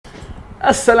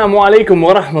Assalamu alaikum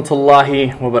wa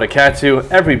rahmatullahi wa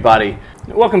barakatuh, everybody.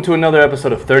 Welcome to another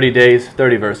episode of 30 Days,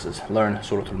 30 Verses. Learn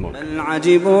Surah Mulk. بل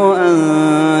عجبوا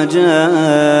أن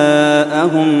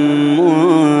جاءهم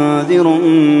منذر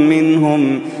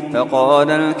منهم فقال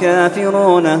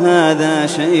الكافرون هذا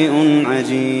شيء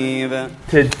عجيب.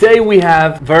 Today we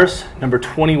have verse number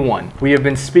 21. We have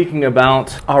been speaking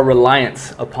about our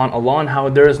reliance upon Allah and how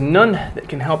there is none that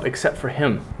can help except for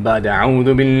Him. بعد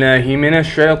أعوذ بالله من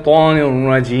الشيطان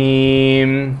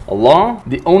الرجيم. Allah,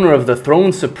 the owner of the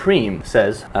throne supreme,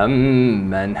 says,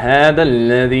 أَمَّنْ هَذَا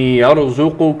الَّذِي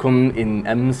يَرْزُقُكُمْ إِنْ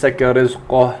أَمْسَكَ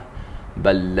رِزْقَهُ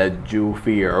بَلْ لَجُّوا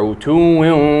فِي عُتُوٍّ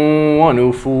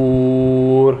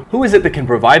وَنُفُورٍ. Who is it that can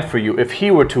provide for you if He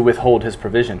were to withhold His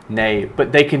provision? Nay,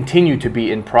 but they continue to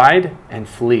be in pride and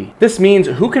flee. This means,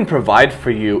 who can provide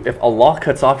for you if Allah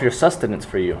cuts off your sustenance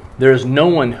for you? There is no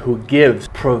one who gives,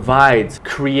 provides,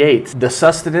 creates the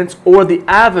sustenance or the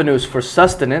avenues for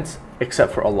sustenance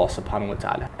except for Allah subhanahu wa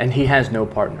ta'ala. And He has no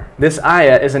partner. This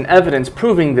ayah is an evidence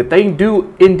proving that they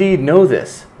do indeed know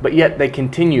this, but yet they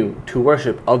continue to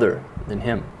worship other than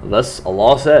Him. Thus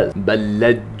Allah says, بَلْ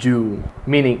لَجُّوا,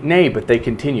 meaning, nay, but they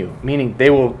continue, meaning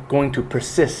they were going to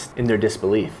persist in their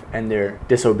disbelief and their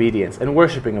disobedience and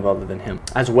worshipping of other than Him,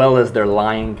 as well as their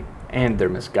lying and their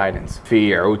misguidance.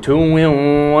 فِي عُتُوٍّ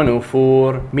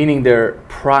وَنُفُورٍ, meaning their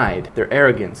pride, their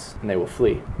arrogance, and they will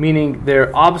flee. Meaning their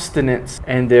obstinance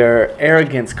and their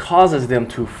arrogance causes them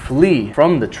to flee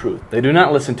from the truth. They do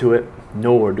not listen to it,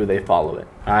 nor do they follow it.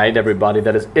 Alright everybody,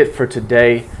 that is it for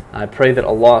today. I pray that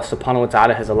Allah subhanahu wa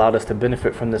ta'ala has allowed us to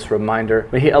benefit from this reminder.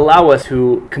 May He allow us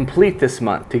to complete this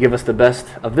month to give us the best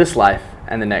of this life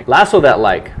and the next. Lasso that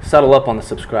like, settle up on the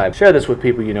subscribe, share this with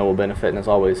people you know will benefit, and as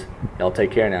always, y'all take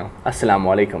care now.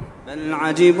 Assalamu alaikum. بل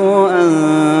عجبوا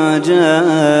أن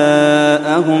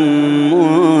جاءهم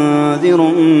منذر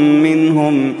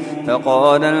منهم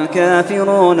فقال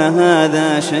الكافرون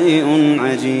هذا شيء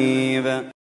عجيب.